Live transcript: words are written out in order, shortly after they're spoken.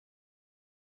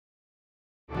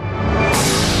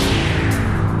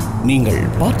நீங்கள்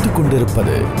பார்த்துக்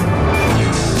கொண்டிருப்பது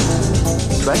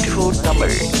 24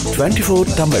 தமிழ்.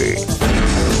 24 தமிழ்.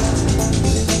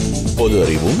 பொது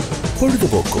அறிவும்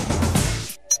பொழுதுபோக்கும்.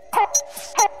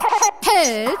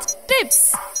 Health tips.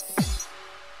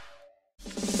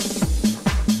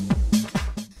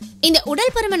 இந்த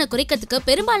உடல் பருமனை குறைக்கிறதுக்கு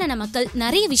பெரும்பாலான மக்கள்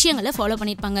நிறைய விஷயங்களை ஃபாலோ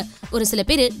பண்ணியிருப்பாங்க. ஒரு சில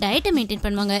பேர் டயட்டை மெயின்டைன்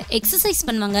பண்ணுவாங்க, எக்ஸசைஸ்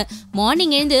பண்ணுவாங்க,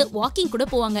 மார்னிங் எழுந்து வாக்கிங் கூட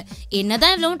போவாங்க.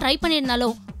 என்னதான் இவ்வளோ ட்ரை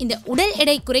பண்ணியிருந்தாலும் இந்த உடல்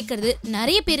எடை குறைக்கிறது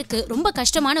நிறைய பேருக்கு ரொம்ப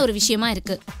கஷ்டமான ஒரு விஷயமா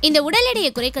இருக்கு. இந்த உடல்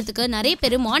எடையை குறைக்கிறதுக்கு நிறைய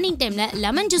பேர் மார்னிங் டைம்ல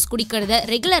லெமன் ஜூஸ் குடிக்கிறத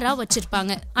ரெகுலரா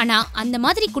வச்சிருப்பாங்க. ஆனா அந்த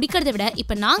மாதிரி குடிக்கிறத விட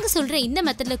இப்ப நாங்க சொல்ற இந்த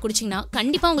மெத்தட்ல குடிச்சீங்கன்னா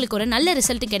கண்டிப்பா உங்களுக்கு ஒரு நல்ல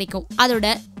ரிசல்ட் கிடைக்கும்.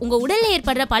 அதோட உங்க உடல்ல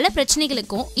ஏற்படுற பல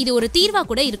பிரச்சனைகளுக்கும் இது ஒரு தீர்வா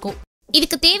கூட இருக்கும்.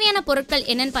 இதுக்கு தேவையான பொருட்கள்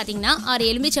என்னன்னு பார்த்தீங்கன்னா 6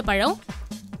 எலுமிச்சை பழம்,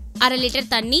 1/2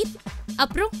 லிட்டர் தண்ணீர்,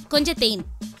 அப்புறம் கொஞ்சம் தேன்.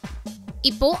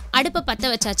 இப்போ அடுப்பை பற்ற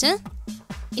வச்சாச்சு.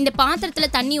 இந்த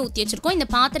பாத்திரத்தில் தண்ணி ஊற்றி வச்சிருக்கோம். இந்த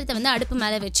பாத்திரத்தை அடுப்பு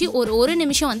மேலே வச்சு ஒரு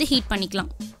நிமிஷம் ஹீட் பண்ணிக்கலாம்.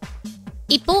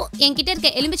 இப்போ என்கிட்ட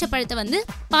இருக்க எலுமிச்சை பழத்தை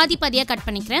பாதி பாதியாக கட்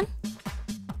பண்ணிக்கிறேன்.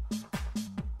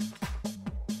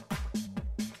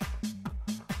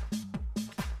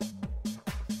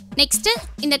 நெக்ஸ்ட்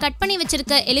இந்த கட் பண்ணி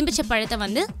வச்சிருக்க எலுமிச்சை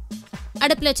பழத்தை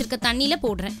அடுப்பில் வச்சிருக்க தண்ணியில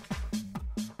போடுறேன்.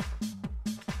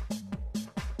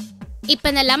 இப்போ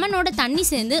இந்த லெமனோட தண்ணி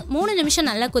சேர்ந்து 3 நிமிஷம்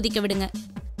நல்லா கொதிக்க விடுங்க.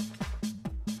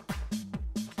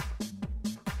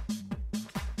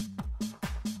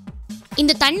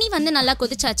 இந்த தண்ணி நல்லா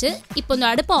கொதிச்சாச்சு. இப்போ இந்த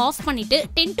அடுப்பை ஆஃப் பண்ணிட்டு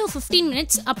 10 to 15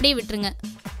 minutes அப்படியே விட்டுருங்க.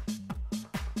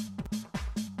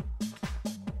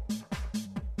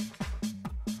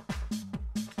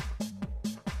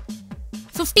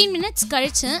 மினிட்ஸ்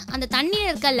கழிச்சு அந்த தண்ணியில்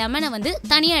இருக்க லெமனை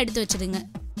தனியா எடுத்து வச்சிடுங்க.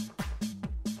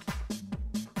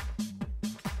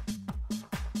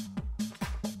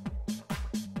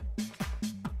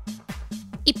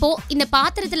 இப்போ இந்த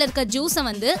பாத்திரத்தில் இருக்க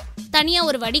ஜூஸை தனியா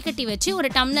ஒரு வடிகட்டி வச்சு ஒரு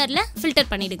டம்ளர்ல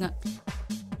ஃபில்டர் பண்ணிடுங்க.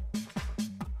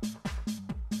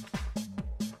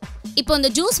 இப்போ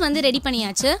இந்த ஜூஸ் ரெடி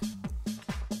பண்ணியாச்சு.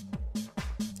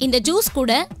 இந்த ஜூஸ்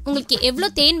கூட உங்களுக்கு எவ்வளோ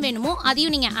தேன் வேணுமோ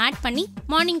அதையும் நீங்கள் ஆட் பண்ணி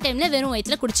மார்னிங் டைமில் வெறும்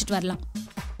வயிற்றுல குடிச்சிட்டு வரலாம்.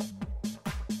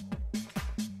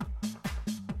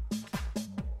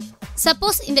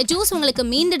 சப்போஸ் இந்த ஜூஸ் உங்களுக்கு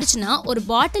மீந்துடுச்சுன்னா ஒரு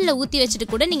பாட்டிலில் ஊற்றி வச்சுட்டு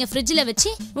கூட நீங்கள் ஃப்ரிட்ஜில்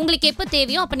வச்சு உங்களுக்கு எப்போ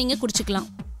தேவையோ அப்போ நீங்கள் குடிச்சிக்கலாம்.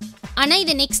 ஆனால்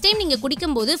இதை நெக்ஸ்ட் டைம் நீங்கள்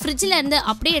குடிக்கும்போது ஃப்ரிட்ஜில் இருந்து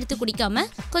அப்படியே எடுத்து குடிக்காம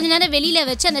கொஞ்ச நேரம் வெளியில்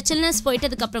வச்சு அந்த சில்னஸ்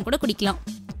போயிட்டதுக்கப்புறம் கூட குடிக்கலாம்.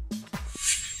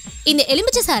 இந்த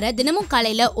எலுமிச்சை சாறை தினமும்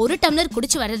காலையில 1 டம்ளர்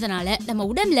குடிச்சு வர்றதுனால நம்ம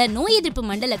உடம்புல நோய் எதிர்ப்பு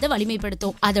மண்டலத்தை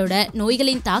வலிமைப்படுத்தும். அதோட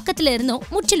நோய்களின் தாக்கத்துல இருந்தும்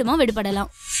முற்றிலுமா விடுபடலாம்.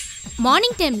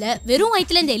 மார்னிங் டைம்ல வெறும்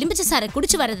வயிற்றுல இந்த எலுமிச்சை சாறை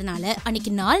குடிச்சு வர்றதுனால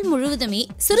அன்னைக்கு நாள் முழுவதுமே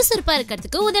சுறுசுறுப்பா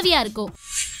இருக்கிறதுக்கு உதவியா இருக்கும்.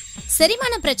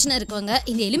 செரிமான பிரச்சனை இருக்கவங்க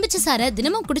இந்த எலுமிச்சை சாறை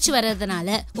தினமும் குடிச்சு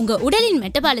வர்றதுனால உங்க உடலின்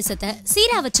மெட்டபாலிசத்தை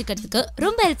சீரா வச்சுக்கிறதுக்கு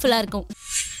ரொம்ப ஹெல்ப்ஃபுல்லா இருக்கும்.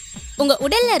 உங்க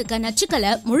உடல்ல இருக்க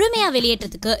நச்சுக்களை முழுமையா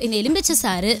வெளியேற்றதுக்கு இந்த எலுமிச்சை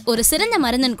சாறு ஒரு சிறந்த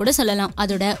மருந்துன்னு கூட சொல்லலாம்.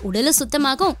 அதோட உடலை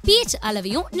சுத்தமாகும், pH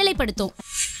அளவையும் நிலைப்படுத்தும்.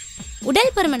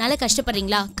 உடல் பருமனால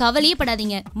கஷ்டப்படுறீங்களா? கவலையே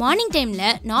படாதீங்க. மார்னிங் டைம்ல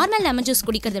நார்மல் லெமன் ஜூஸ்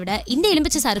குடிக்கிறத விட இந்த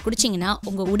எலுமிச்சை சாறு குடிச்சீங்கன்னா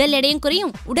உங்க உடல் எடையும்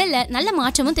குறையும், உடல்ல நல்ல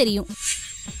மாற்றமும் தெரியும்.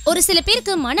 ஒரு சில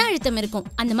பேருக்கு மன அழுத்தம் இருக்கும்.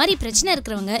 அந்த மாதிரி பிரச்சனை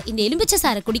இருக்கிறவங்க இந்த எலுமிச்சை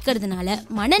சாறை குடிக்கிறதுனால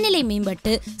மனநிலை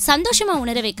மேம்பட்டு சந்தோஷமா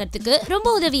உணர வைக்கிறதுக்கு ரொம்ப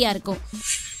உதவியா இருக்கும்.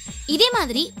 இதே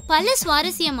மாதிரி பல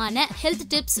சுவாரஸ்யமான ஹெல்த்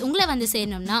டிப்ஸ் உங்களை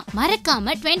சேரணும்னா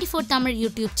மறக்காம 24 தமிழ்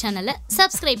யூடியூப் சேனலை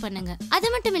சப்ஸ்கிரைப் பண்ணுங்க. அது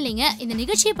மட்டும் இல்லைங்க, இந்த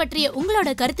நிகழ்ச்சியை பற்றிய உங்களோட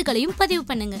கருத்துக்களையும் பதிவு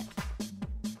பண்ணுங்க.